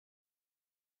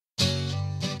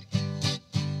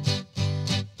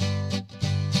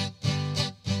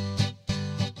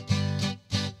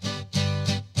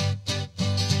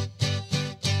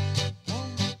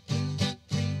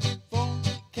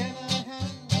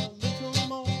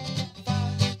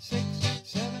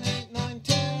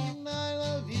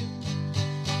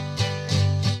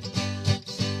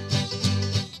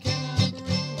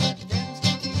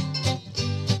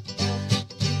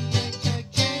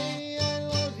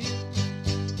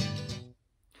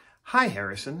Hi,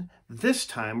 Harrison. This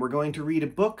time we're going to read a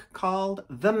book called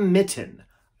The Mitten.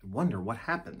 I wonder what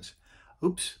happens.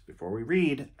 Oops, before we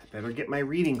read, I better get my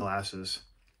reading glasses.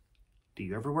 Do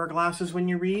you ever wear glasses when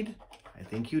you read? I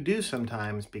think you do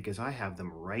sometimes because I have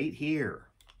them right here.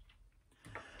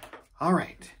 All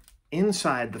right,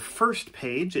 inside the first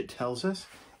page it tells us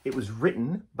it was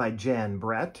written by Jan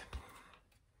Brett.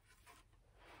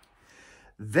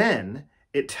 Then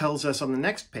it tells us on the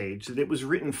next page that it was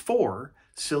written for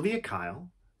Sylvia Kyle,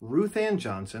 Ruth Ann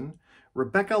Johnson,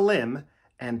 Rebecca Lim,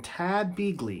 and Tad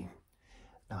Beagley.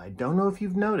 Now, I don't know if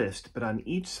you've noticed, but on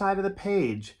each side of the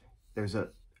page, there's a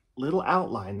little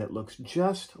outline that looks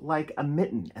just like a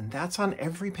mitten, and that's on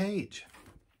every page.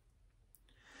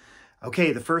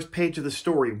 Okay, the first page of the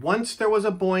story. Once there was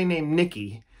a boy named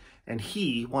Nicky, and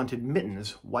he wanted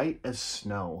mittens white as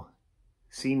snow.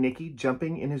 See Nicky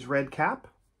jumping in his red cap?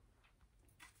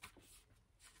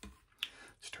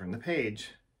 Let's turn the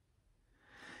page.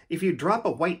 If you drop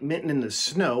a white mitten in the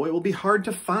snow, it will be hard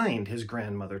to find, his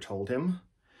grandmother told him.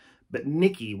 But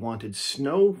Nicky wanted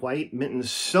snow white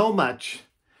mittens so much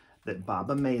that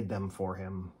Baba made them for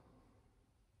him.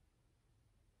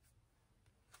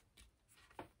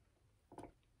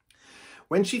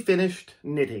 When she finished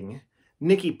knitting,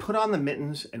 Nicky put on the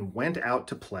mittens and went out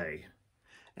to play.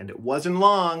 And it wasn't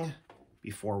long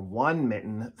before one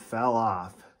mitten fell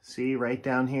off. See right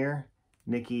down here?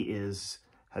 Nicky has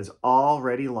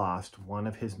already lost one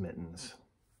of his mittens.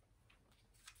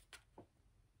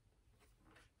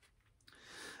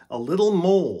 A little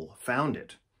mole found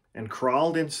it and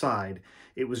crawled inside.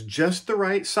 It was just the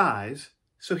right size,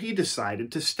 so he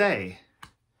decided to stay.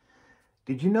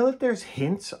 Did you know that there's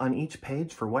hints on each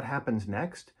page for what happens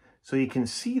next? So you can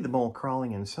see the mole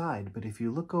crawling inside, but if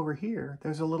you look over here,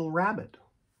 there's a little rabbit.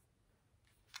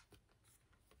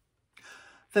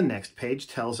 The next page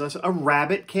tells us a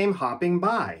rabbit came hopping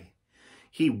by.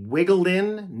 He wiggled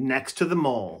in next to the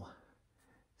mole.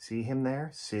 See him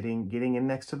there, getting in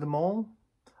next to the mole?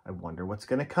 I wonder what's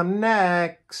going to come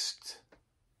next.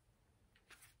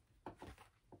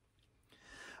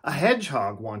 A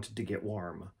hedgehog wanted to get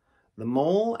warm. The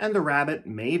mole and the rabbit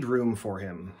made room for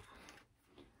him.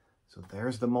 So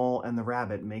there's the mole and the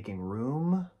rabbit making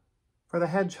room for the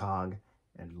hedgehog.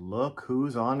 And look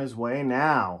who's on his way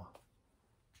now.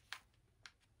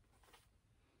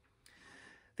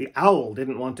 The owl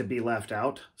didn't want to be left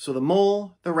out, so the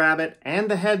mole, the rabbit, and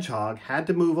the hedgehog had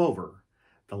to move over.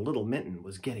 The little mitten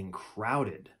was getting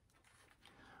crowded.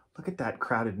 Look at that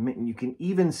crowded mitten. You can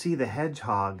even see the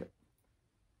hedgehog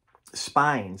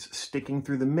spines sticking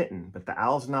through the mitten, but the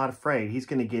owl's not afraid. He's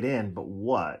going to get in, but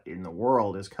what in the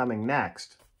world is coming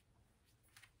next?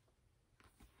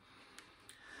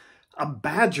 A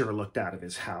badger looked out of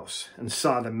his house and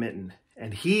saw the mitten,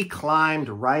 and he climbed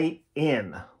right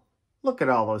in. Look at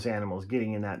all those animals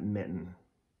getting in that mitten.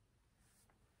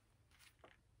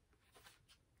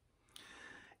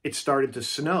 It started to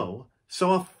snow,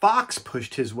 so a fox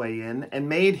pushed his way in and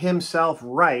made himself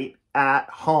right at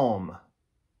home.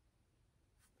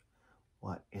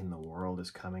 What in the world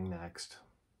is coming next?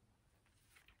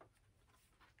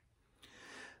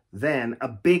 Then a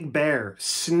big bear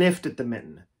sniffed at the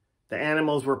mitten. The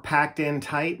animals were packed in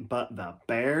tight, but the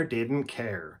bear didn't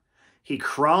care. He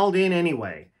crawled in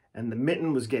anyway, and the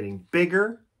mitten was getting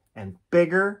bigger and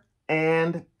bigger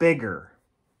and bigger.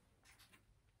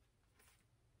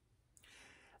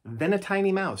 Then a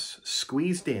tiny mouse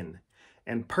squeezed in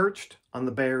and perched on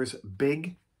the bear's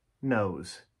big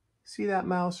nose. See that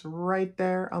mouse right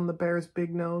there on the bear's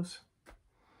big nose?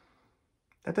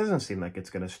 That doesn't seem like it's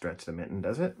going to stretch the mitten,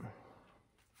 does it?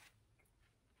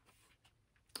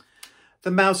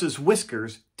 The mouse's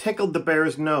whiskers tickled the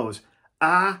bear's nose.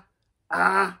 Ah,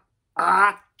 ah,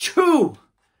 ah, choo!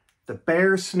 The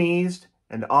bear sneezed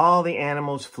and all the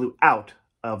animals flew out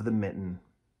of the mitten.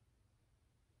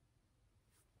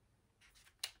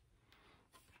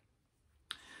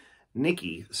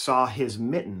 Nicky saw his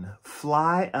mitten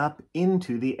fly up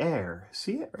into the air.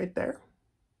 See it right there?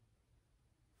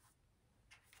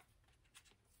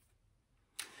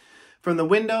 From the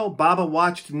window, Baba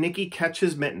watched Nicky catch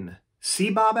his mitten.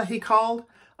 See, Baba, he called,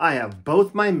 I have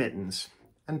both my mittens.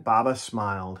 And Baba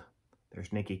smiled.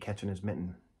 There's Nicky catching his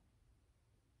mitten.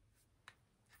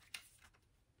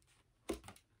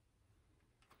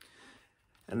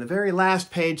 And the very last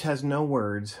page has no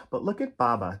words, but look at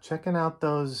Baba checking out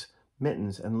those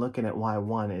mittens and looking at why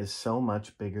one is so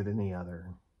much bigger than the other.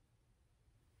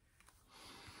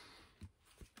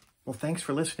 Well, thanks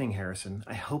for listening, Harrison.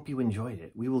 I hope you enjoyed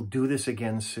it. We will do this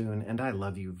again soon, and I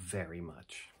love you very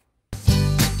much.